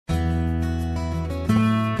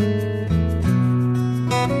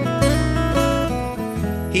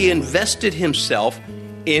he invested himself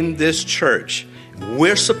in this church.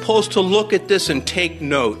 We're supposed to look at this and take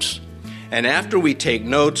notes. And after we take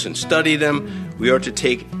notes and study them, we are to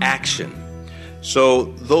take action. So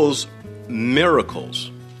those miracles,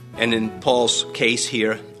 and in Paul's case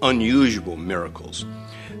here, unusual miracles,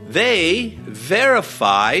 they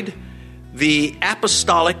verified the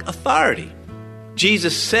apostolic authority.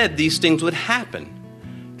 Jesus said these things would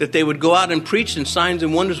happen, that they would go out and preach and signs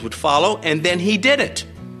and wonders would follow, and then he did it.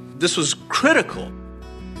 This was critical.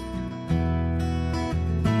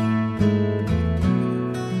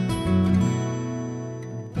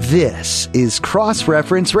 This is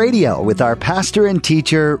Cross-Reference Radio with our pastor and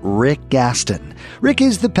teacher, Rick Gaston. Rick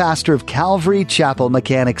is the pastor of Calvary Chapel,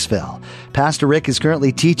 Mechanicsville. Pastor Rick is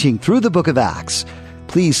currently teaching through the book of Acts.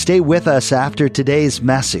 Please stay with us after today's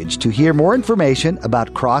message to hear more information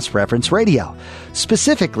about Cross-Reference Radio,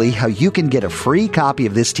 specifically how you can get a free copy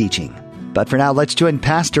of this teaching. But for now, let's join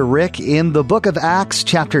Pastor Rick in the book of Acts,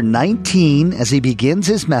 chapter 19, as he begins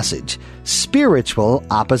his message, Spiritual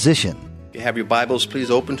Opposition. If you have your Bibles, please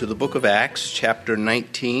open to the book of Acts, chapter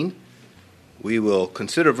 19. We will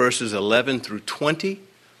consider verses 11 through 20,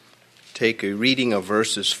 take a reading of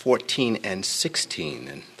verses 14 and 16,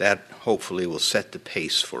 and that hopefully will set the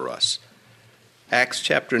pace for us. Acts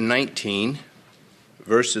chapter 19,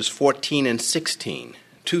 verses 14 and 16,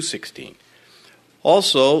 to 16.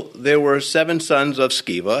 Also, there were 7 sons of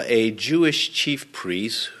Sceva, a Jewish chief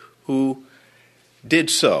priest, who did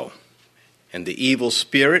so. And the evil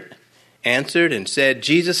spirit answered and said,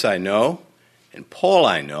 Jesus I know, and Paul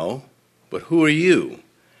I know, but who are you?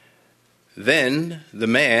 Then the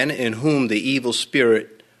man in whom the evil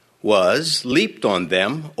spirit was leaped on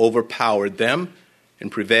them, overpowered them,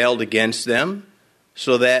 and prevailed against them,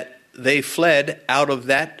 so that they fled out of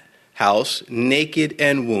that house naked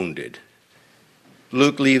and wounded.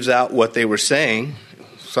 Luke leaves out what they were saying,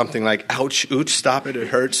 something like, ouch, ooch, stop it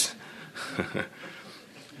hurts.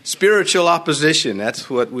 Spiritual opposition, that's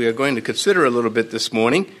what we are going to consider a little bit this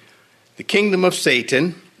morning. The kingdom of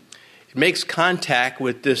Satan, it makes contact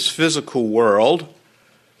with this physical world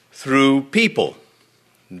through people.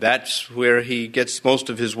 That's where he gets most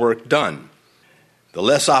of his work done. The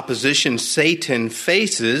less opposition Satan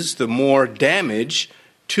faces, the more damage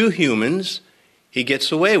to humans he gets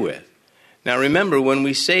away with. Now remember, when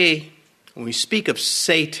we speak of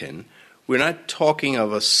Satan, we're not talking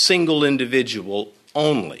of a single individual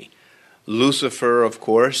only. Lucifer, of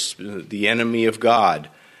course, the enemy of God.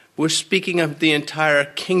 We're speaking of the entire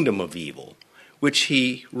kingdom of evil, which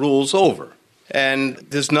he rules over. And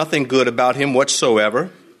there's nothing good about him whatsoever.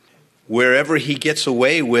 Wherever he gets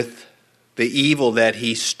away with the evil that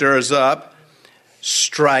he stirs up,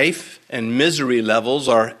 strife and misery levels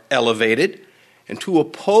are elevated. And to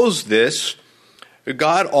oppose this,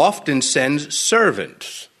 God often sends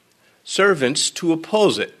servants to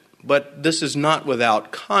oppose it. But this is not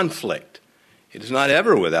without conflict. It is not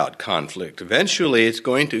ever without conflict. Eventually, there's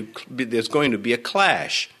going to be a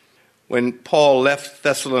clash. When Paul left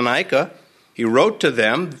Thessalonica, he wrote to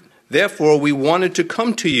them, therefore we wanted to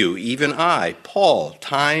come to you, even I, Paul,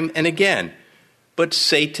 time and again, but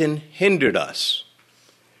Satan hindered us.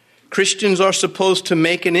 Christians are supposed to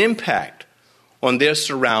make an impact on their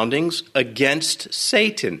surroundings against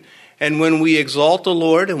Satan. And when we exalt the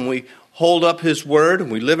Lord and we hold up his word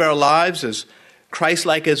and we live our lives as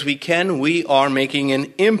Christ-like as we can, we are making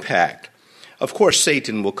an impact. Of course,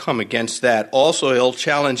 Satan will come against that. Also, he'll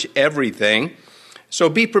challenge everything. So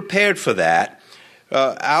be prepared for that.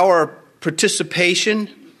 Our participation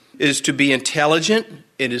is to be intelligent,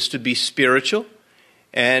 it is to be spiritual,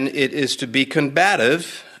 and it is to be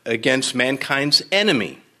combative against mankind's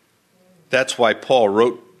enemy. That's why Paul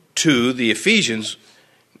wrote to the Ephesians.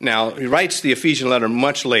 Now, he writes the Ephesian letter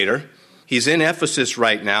much later. He's in Ephesus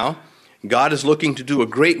right now. God is looking to do a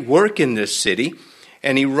great work in this city.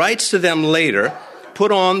 And he writes to them later,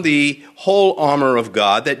 put on the whole armor of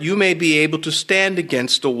God that you may be able to stand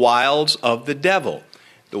against the wiles of the devil.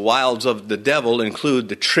 The wiles of the devil include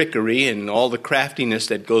the trickery and all the craftiness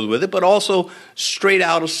that goes with it, but also straight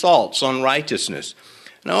out assaults on righteousness.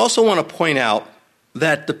 And I also want to point out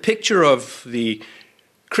that the picture of the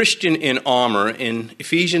Christian in armor in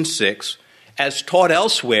Ephesians 6, as taught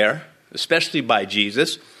elsewhere, especially by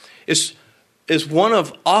Jesus, is one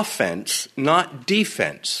of offense, not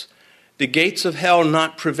defense. The gates of hell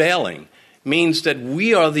not prevailing means that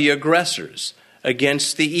we are the aggressors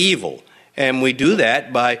against the evil. And we do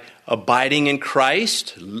that by abiding in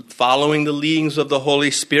Christ, following the leadings of the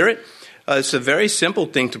Holy Spirit. It's a very simple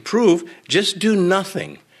thing to prove. Just do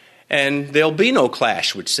nothing, and there'll be no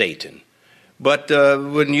clash with Satan. But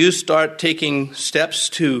when you start taking steps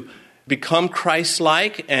to become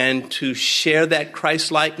Christ-like and to share that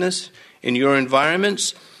Christ-likeness in your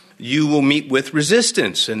environments, you will meet with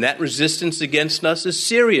resistance. And that resistance against us is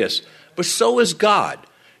serious. But so is God.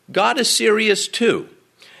 God is serious too.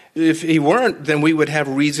 If he weren't, then we would have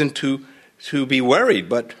reason to be worried.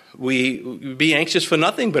 But we be anxious for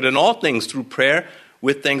nothing, but in all things through prayer,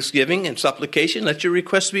 with thanksgiving and supplication, let your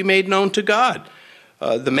requests be made known to God.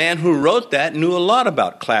 The man who wrote that knew a lot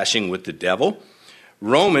about clashing with the devil.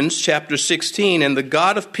 Romans chapter 16, and the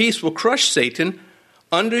God of peace will crush Satan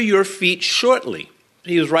under your feet shortly.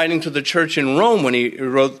 He was writing to the church in Rome when he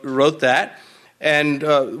wrote that.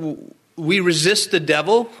 And we resist the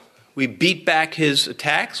devil. We beat back his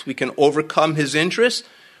attacks. We can overcome his interests.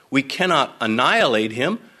 We cannot annihilate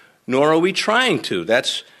him, nor are we trying to.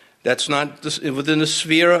 That's not within the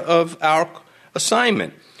sphere of our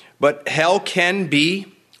assignment. But hell can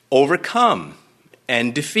be overcome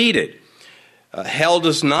and defeated. Hell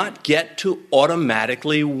does not get to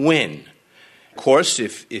automatically win. Of course,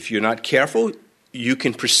 if you're not careful, you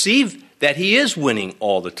can perceive that he is winning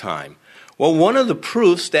all the time. Well, one of the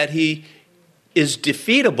proofs that he is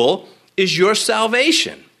defeatable is your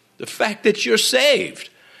salvation, the fact that you're saved.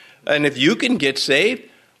 And if you can get saved,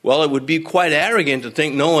 well, it would be quite arrogant to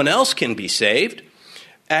think no one else can be saved.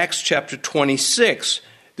 Acts chapter 26,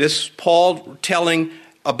 this Paul telling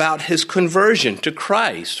about his conversion to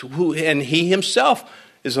Christ, and he himself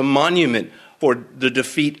is a monument for the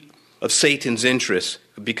defeat of Satan's interests,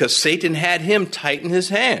 because Satan had him tight in his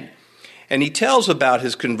hand. And he tells about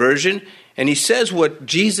his conversion, and he says what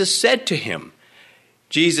Jesus said to him.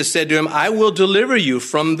 Jesus said to him, I will deliver you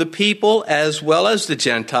from the people as well as the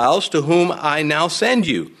Gentiles to whom I now send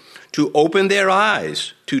you, to open their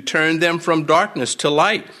eyes, to turn them from darkness to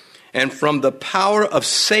light, and from the power of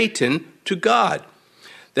Satan to God,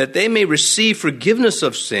 that they may receive forgiveness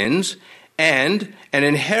of sins and an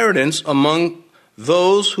inheritance among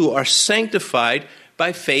those who are sanctified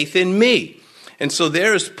by faith in me. And so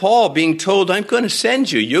there is Paul being told, I'm going to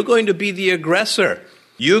send you. You're going to be the aggressor.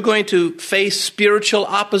 You're going to face spiritual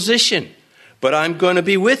opposition, but I'm going to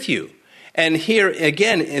be with you. And here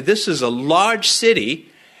again, this is a large city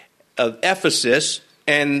of Ephesus,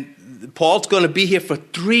 and Paul's going to be here for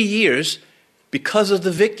 3 years because of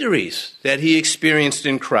the victories that he experienced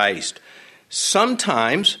in Christ.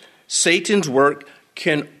 Sometimes Satan's work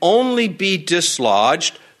can only be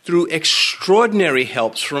dislodged through extraordinary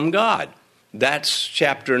helps from God. That's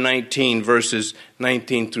chapter 19, verses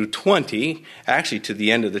 19 through 20, actually to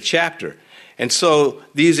the end of the chapter. And so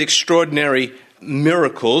these extraordinary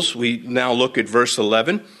miracles, we now look at verse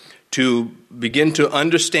 11 to begin to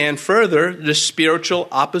understand further the spiritual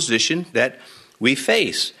opposition that we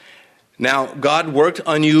face. Now, God worked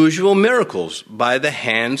unusual miracles by the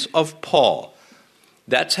hands of Paul.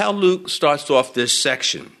 That's how Luke starts off this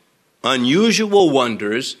section. Unusual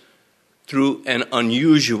wonders through an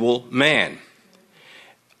unusual man.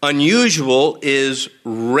 Unusual is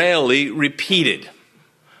rarely repeated.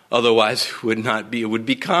 Otherwise, it would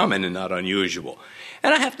be common and not unusual.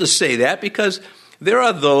 And I have to say that because there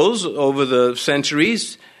are those over the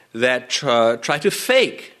centuries that try to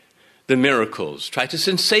fake the miracles, try to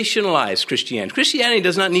sensationalize Christianity. Christianity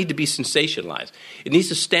does not need to be sensationalized. It needs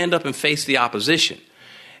to stand up and face the opposition.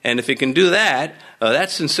 And if it can do that,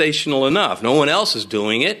 that's sensational enough. No one else is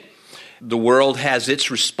doing it. The world has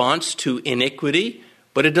its response to iniquity,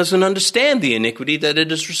 but it doesn't understand the iniquity that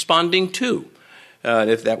it is responding to.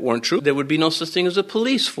 If that weren't true, there would be no such thing as a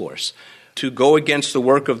police force to go against the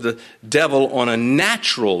work of the devil on a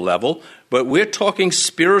natural level. But we're talking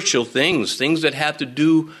spiritual things that have to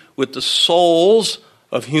do with the souls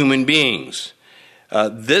of human beings.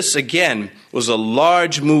 This, again, was a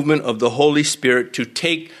large movement of the Holy Spirit to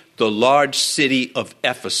take the large city of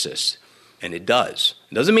Ephesus. And it does.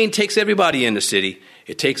 It doesn't mean it takes everybody in the city.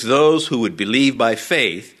 It takes those who would believe by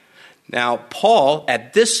faith. Now, Paul,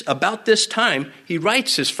 about this time, he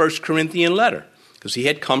writes his 1 Corinthian letter, because he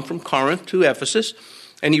had come from Corinth to Ephesus,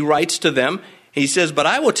 and he writes to them. He says, but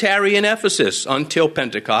I will tarry in Ephesus until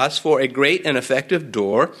Pentecost, for a great and effective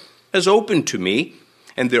door has opened to me,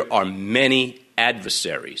 and there are many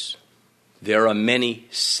adversaries. There are many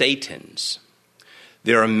Satans.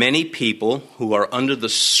 There are many people who are under the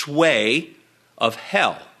sway of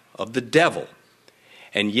hell, of the devil.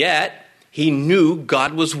 And yet, he knew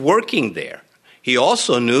God was working there. He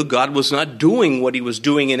also knew God was not doing what he was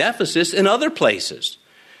doing in Ephesus in other places.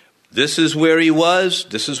 This is where he was.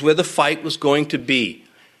 This is where the fight was going to be.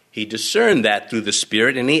 He discerned that through the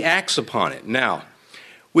Spirit, and he acts upon it. Now,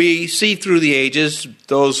 we see through the ages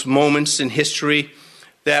those moments in history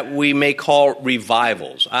that we may call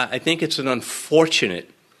revivals. I think it's an unfortunate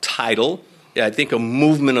title I think a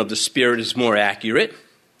movement of the Spirit is more accurate.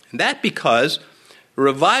 And that because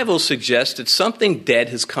revival suggests that something dead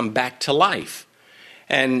has come back to life.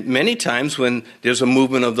 And many times when there's a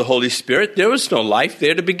movement of the Holy Spirit, there was no life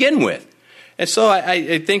there to begin with. And so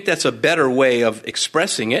I think that's a better way of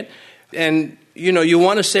expressing it. And, you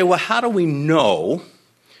want to say, well, how do we know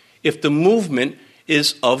if the movement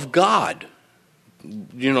is of God?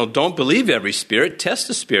 Don't believe every spirit. Test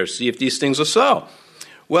the spirit. See if these things are so.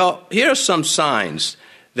 Well, here are some signs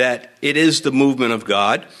that it is the movement of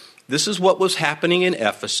God. This is what was happening in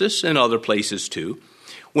Ephesus and other places too,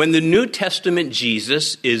 when the New Testament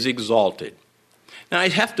Jesus is exalted. Now, I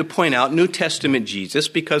have to point out New Testament Jesus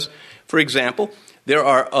because, for example, there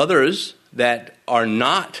are others that are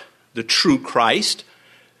not the true Christ.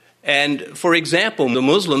 And, for example, the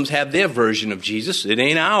Muslims have their version of Jesus. It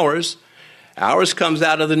ain't ours. Ours comes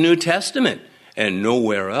out of the New Testament and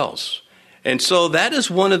nowhere else. And so that is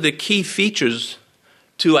one of the key features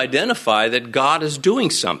to identify that God is doing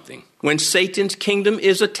something when Satan's kingdom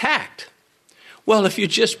is attacked. Well, if you're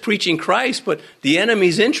just preaching Christ, but the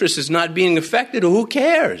enemy's interest is not being affected, who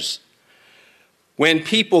cares? When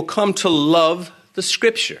people come to love the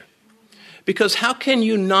Scripture. Because how can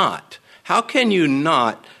you not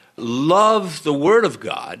love the Word of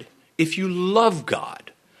God if you love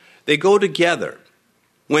God? They go together.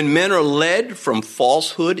 When men are led from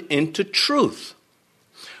falsehood into truth,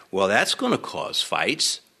 well, that's going to cause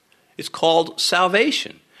fights. It's called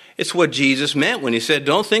salvation. It's what Jesus meant when he said,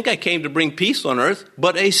 don't think I came to bring peace on earth,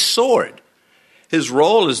 but a sword. His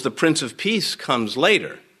role as the Prince of Peace comes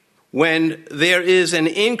later. When there is an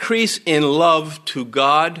increase in love to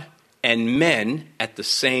God and men at the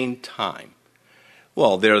same time.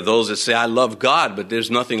 Well, there are those that say, I love God, but there's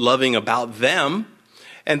nothing loving about them.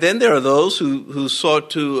 And then there are those who sought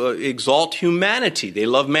to exalt humanity. They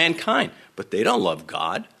love mankind, but they don't love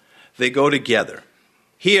God. They go together.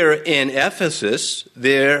 Here in Ephesus,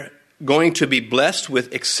 they're going to be blessed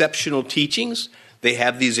with exceptional teachings. They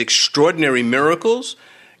have these extraordinary miracles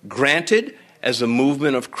granted as a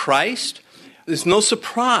movement of Christ. There's no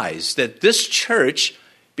surprise that this church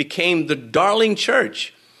became the darling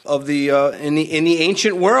church of the in the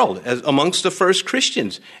ancient world as amongst the first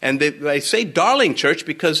Christians. And I say darling church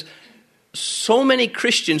because so many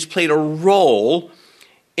Christians played a role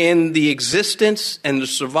in the existence and the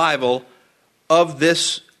survival of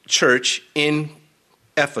this church in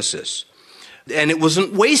Ephesus. And it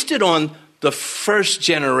wasn't wasted on the first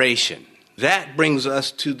generation. That brings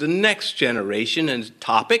us to the next generation and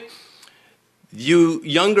topic. You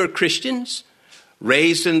younger Christians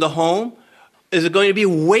raised in the home, is it going to be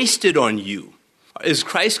wasted on you? Is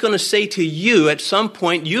Christ going to say to you at some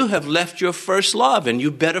point, you have left your first love and you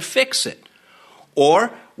better fix it?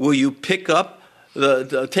 Or will you take up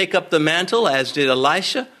the mantle as did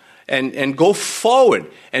Elisha and go forward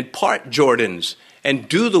and part Jordans and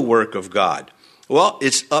do the work of God? Well,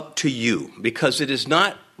 it's up to you because it is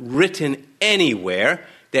not written anywhere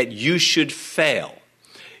that you should fail.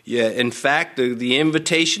 Yeah, in fact, the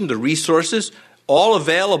invitation, the resources, all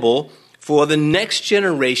available for the next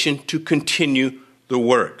generation to continue the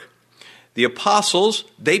work. The apostles,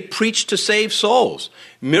 they preached to save souls.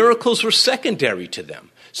 Miracles were secondary to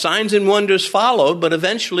them. Signs and wonders followed, but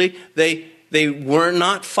eventually they were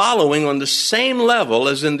not following on the same level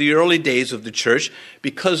as in the early days of the church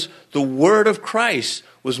because the word of Christ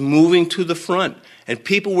was moving to the front, and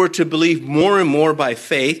people were to believe more and more by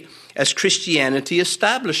faith as Christianity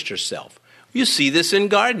established herself. You see this in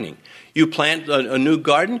gardening. You plant a new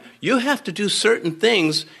garden, you have to do certain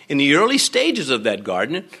things in the early stages of that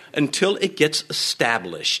garden until it gets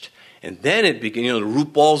established. And then it begins, the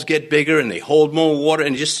root balls get bigger and they hold more water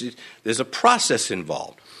and there's a process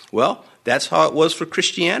involved. Well, that's how it was for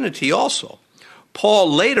Christianity also.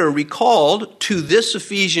 Paul later recalled to this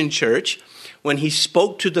Ephesian church when he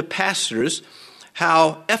spoke to the pastors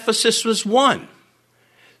how Ephesus was one.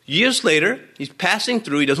 Years later, he's passing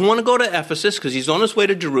through. He doesn't want to go to Ephesus because he's on his way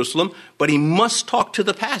to Jerusalem, but he must talk to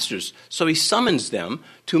the pastors. So he summons them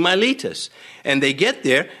to Miletus. And they get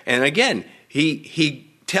there, and again,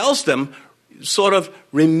 he tells them, sort of,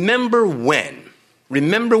 remember when.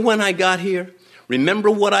 Remember when I got here?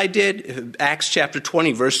 Remember what I did? Acts chapter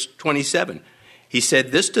 20, verse 27. He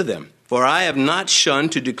said this to them, for I have not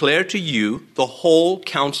shunned to declare to you the whole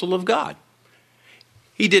counsel of God.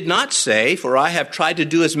 He did not say, for I have tried to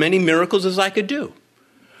do as many miracles as I could do.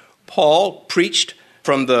 Paul preached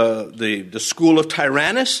from the school of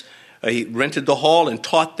Tyrannus. He rented the hall and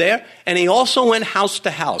taught there. And he also went house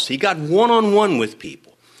to house. He got one-on-one with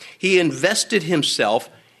people. He invested himself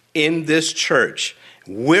in this church.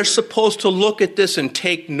 We're supposed to look at this and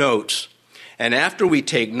take notes. And after we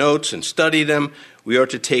take notes and study them, we are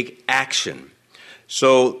to take action.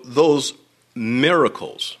 So those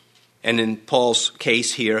miracles, and in Paul's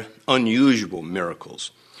case here, unusual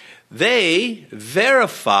miracles, they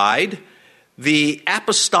verified the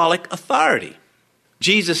apostolic authority.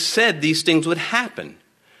 Jesus said these things would happen,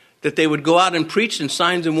 that they would go out and preach and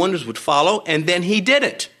signs and wonders would follow, and then he did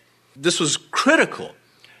it. This was critical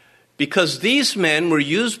because these men were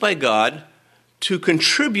used by God to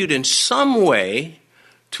contribute in some way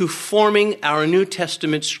to forming our New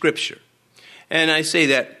Testament scripture. And I say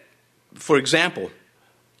that, for example,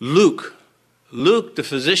 Luke, the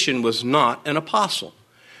physician, was not an apostle,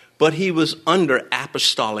 but he was under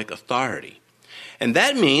apostolic authority. And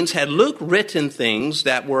that means, had Luke written things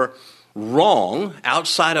that were wrong,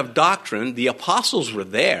 outside of doctrine, the apostles were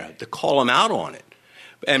there to call him out on it.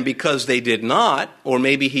 And because they did not, or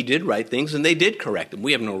maybe he did write things and they did correct them.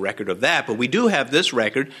 We have no record of that, but we do have this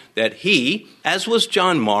record that he, as was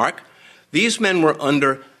John Mark, these men were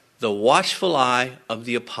under the watchful eye of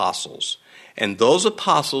the apostles. And those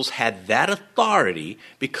apostles had that authority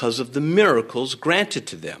because of the miracles granted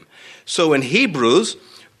to them. So in Hebrews,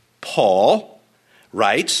 Paul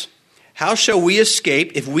writes, "How shall we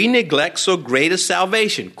escape if we neglect so great a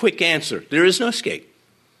salvation?" Quick answer, there is no escape.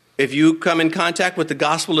 If you come in contact with the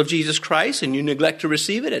gospel of Jesus Christ and you neglect to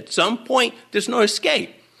receive it, at some point there's no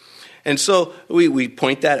escape. And so we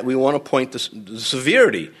want to point the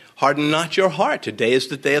severity. Harden not your heart. Today is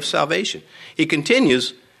the day of salvation. He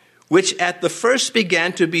continues, "which at the first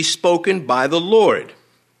began to be spoken by the Lord,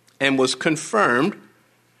 and was confirmed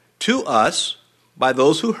to us by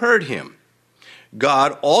those who heard him.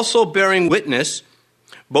 God also bearing witness,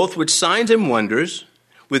 both with signs and wonders,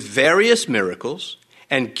 with various miracles,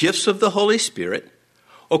 and gifts of the Holy Spirit,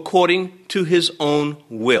 according to his own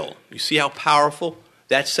will." You see how powerful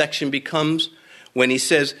that section becomes when he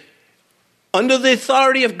says, under the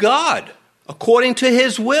authority of God, according to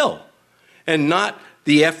his will, and not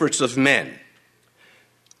the efforts of men.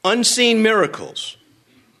 Unseen miracles,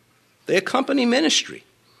 they accompany ministry,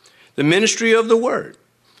 the ministry of the word.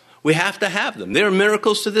 We have to have them. There are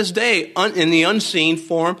miracles to this day in the unseen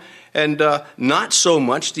form and not so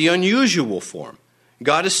much the unusual form.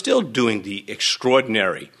 God is still doing the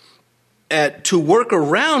extraordinary. To work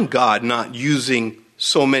around God not using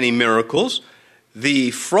so many miracles, the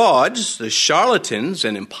frauds, the charlatans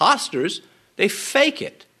and imposters, they fake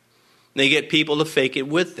it. They get people to fake it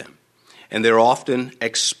with them. And they're often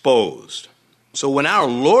exposed. So when our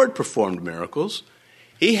Lord performed miracles,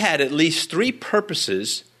 he had at least three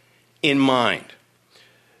purposes in mind.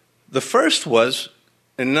 The first was,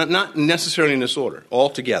 and not necessarily in this order,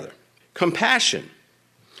 altogether, compassion,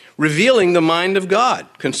 revealing the mind of God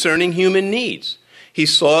concerning human needs. He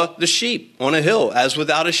saw the sheep on a hill as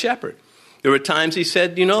without a shepherd. There were times he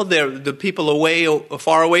said, the people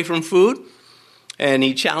far away from food, and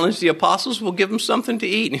he challenged the apostles, we'll give them something to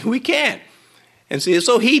eat. We can't. And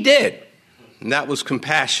so he did. And that was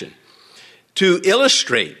compassion. To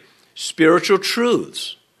illustrate spiritual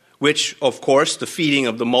truths, which, of course, the feeding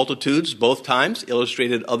of the multitudes both times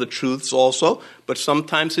illustrated other truths also, but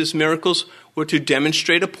sometimes his miracles were to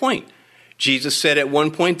demonstrate a point. Jesus said at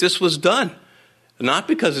one point this was done, not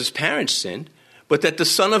because his parents sinned, but that the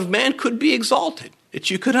Son of Man could be exalted,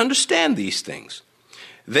 that you could understand these things.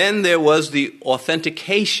 Then there was the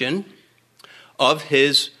authentication of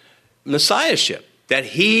his messiahship, that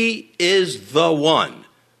he is the one,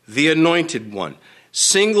 the anointed one,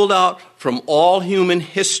 singled out from all human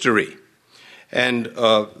history. And,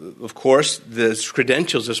 of course, the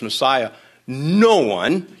credentials as Messiah, no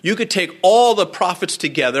one, you could take all the prophets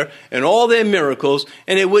together and all their miracles,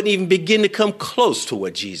 and it wouldn't even begin to come close to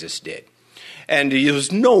what Jesus did. And there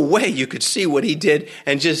was no way you could see what he did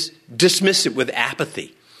and just dismiss it with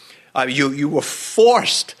apathy. You were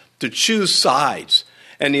forced to choose sides,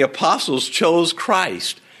 and the apostles chose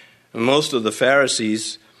Christ. And most of the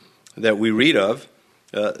Pharisees that we read of,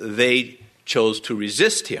 they chose to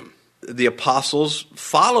resist him. The apostles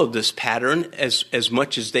followed this pattern as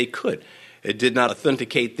much as they could. It did not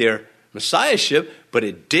authenticate their messiahship, but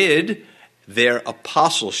it did their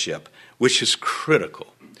apostleship, which is critical.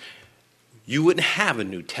 You wouldn't have a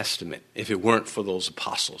New Testament if it weren't for those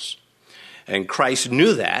apostles. And Christ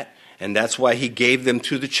knew that, and that's why he gave them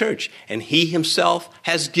to the church. And he himself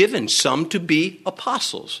has given some to be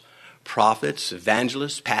apostles, prophets,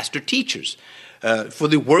 evangelists, pastor, teachers, for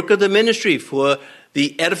the work of the ministry, for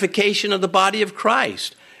the edification of the body of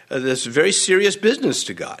Christ. That's very serious business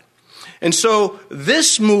to God. And so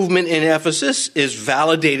this movement in Ephesus is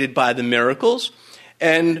validated by the miracles,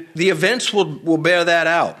 and the events will bear that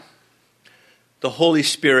out. The Holy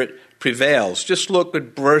Spirit prevails. Just look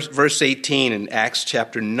at verse 18 in Acts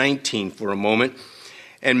chapter 19 for a moment.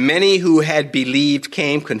 And many who had believed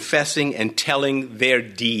came confessing and telling their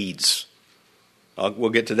deeds. We'll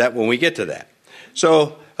get to that when we get to that.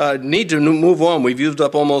 So, need to move on. We've used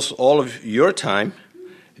up almost all of your time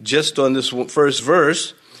just on this first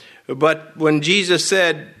verse. But when Jesus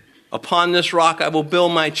said, upon this rock I will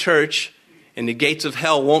build my church, and the gates of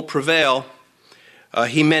hell won't prevail,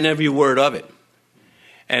 he meant every word of it.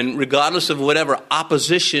 And regardless of whatever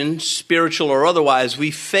opposition, spiritual or otherwise,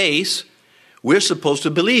 we face, we're supposed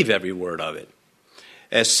to believe every word of it.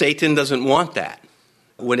 As Satan doesn't want that.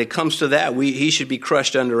 When it comes to that, he should be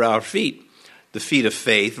crushed under our feet, the feet of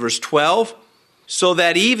faith. Verse 12, so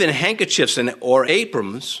that even handkerchiefs or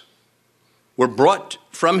aprons were brought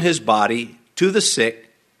from his body to the sick,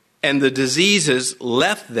 and the diseases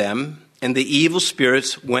left them, and the evil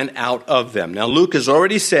spirits went out of them. Now, Luke has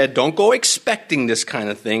already said, don't go expecting this kind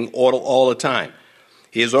of thing all the time.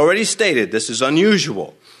 He has already stated this is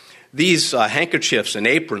unusual. These handkerchiefs and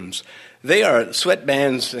aprons, they are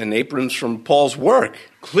sweatbands and aprons from Paul's work.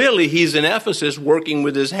 Clearly, he's in Ephesus working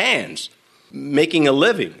with his hands, making a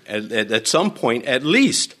living at some point at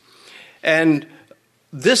least. And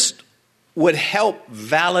this would help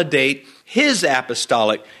validate his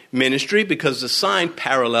apostolic ministry because the sign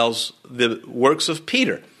parallels the works of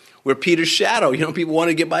Peter. We're Peter's shadow. People want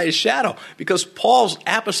to get by his shadow because Paul's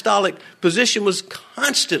apostolic position was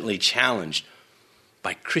constantly challenged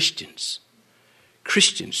by Christians.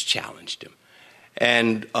 Christians challenged him.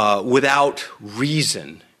 And without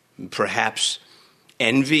reason, perhaps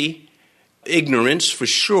envy, ignorance for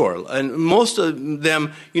sure. And most of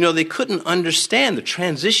them, they couldn't understand the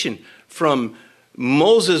transition from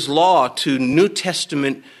Moses' law to New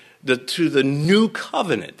Testament, to the new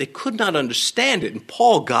covenant. They could not understand it, and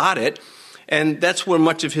Paul got it, and that's where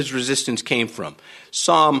much of his resistance came from.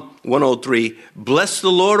 Psalm 103, bless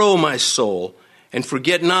the Lord, O my soul, and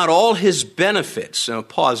forget not all his benefits. Now,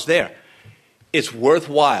 pause there. It's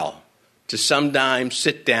worthwhile to sometimes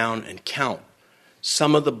sit down and count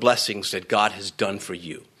some of the blessings that God has done for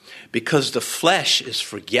you, because the flesh is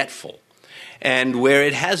forgetful. And where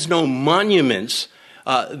it has no monuments,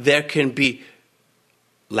 there can be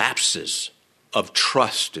lapses of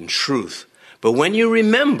trust and truth. But when you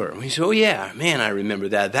remember, you say, oh yeah, man, I remember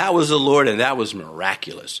that. That was the Lord and that was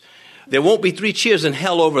miraculous. There won't be 3 cheers in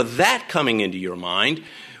hell over that coming into your mind,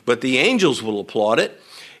 but the angels will applaud it.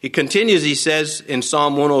 He continues, he says in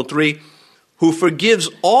Psalm 103, who forgives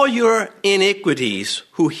all your iniquities,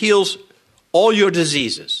 who heals all your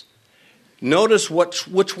diseases. Notice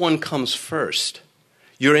which one comes first.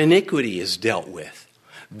 Your iniquity is dealt with.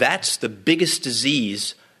 That's the biggest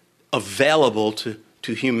disease available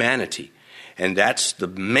to humanity. And that's the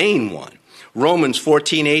main one. Romans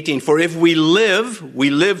 14:18, for if we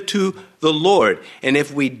live to the Lord. And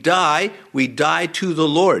if we die to the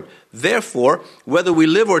Lord. Therefore, whether we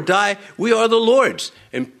live or die, we are the Lord's.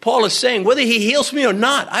 And Paul is saying, whether he heals me or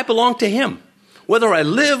not, I belong to him. Whether I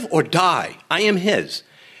live or die, I am his.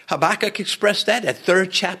 Habakkuk expressed that 3rd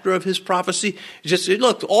chapter of his prophecy. He just said,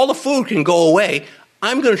 look, all the food can go away.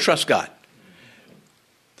 I'm going to trust God.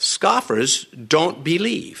 Scoffers don't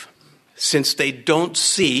believe, since they don't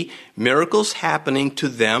see miracles happening to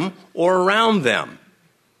them or around them.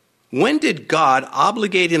 When did God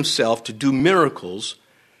obligate himself to do miracles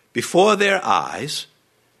before their eyes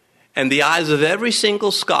and the eyes of every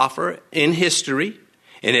single scoffer in history,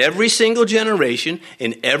 in every single generation,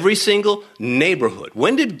 in every single neighborhood?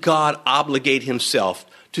 When did God obligate himself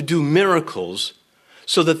to do miracles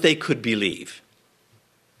so that they could believe?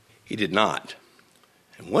 He did not.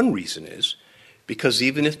 And one reason is because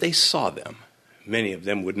even if they saw them, many of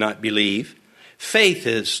them would not believe. Faith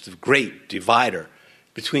is the great divider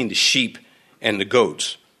between the sheep and the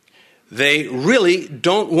goats. They really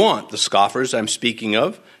don't want, the scoffers I'm speaking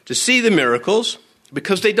of, to see the miracles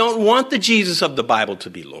because they don't want the Jesus of the Bible to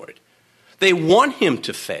be Lord. They want him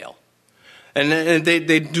to fail. And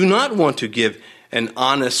they do not want to give an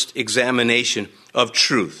honest examination of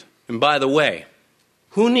truth. And by the way,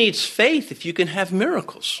 who needs faith if you can have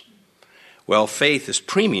miracles? Well, faith is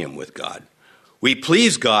premium with God. We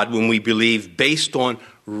please God when we believe based on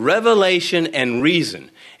revelation and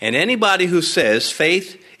reason. And anybody who says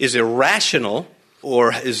faith is irrational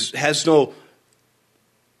or has no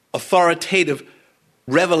authoritative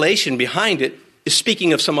revelation behind it is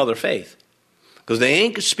speaking of some other faith. Because they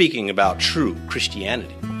ain't speaking about true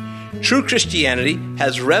Christianity. True Christianity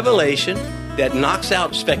has revelation that knocks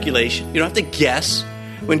out speculation. You don't have to guess.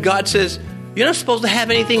 When God says, you're not supposed to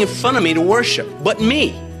have anything in front of me to worship but me.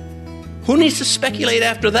 Who needs to speculate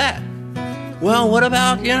after that? Well, what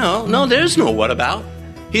about, no, there's no what about.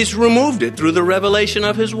 He's removed it through the revelation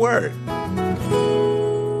of His Word.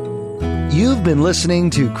 You've been listening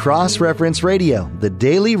to Cross Reference Radio, the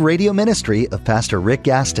daily radio ministry of Pastor Rick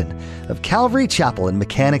Gaston of Calvary Chapel in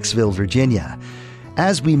Mechanicsville, Virginia.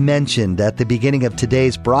 As we mentioned at the beginning of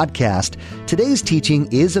today's broadcast, today's teaching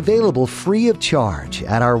is available free of charge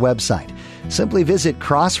at our website. Simply visit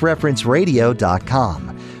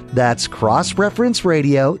crossreferenceradio.com. That's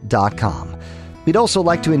crossreferenceradio.com. We'd also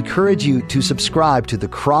like to encourage you to subscribe to the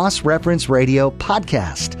Cross Reference Radio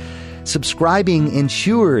podcast. Subscribing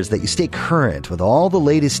ensures that you stay current with all the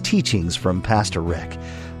latest teachings from Pastor Rick.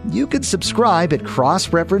 You can subscribe at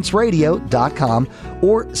crossreferenceradio.com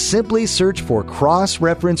or simply search for Cross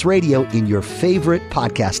Reference Radio in your favorite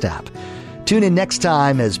podcast app. Tune in next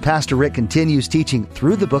time as Pastor Rick continues teaching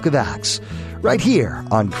through the book of Acts, right here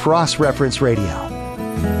on Cross Reference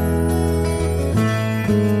Radio.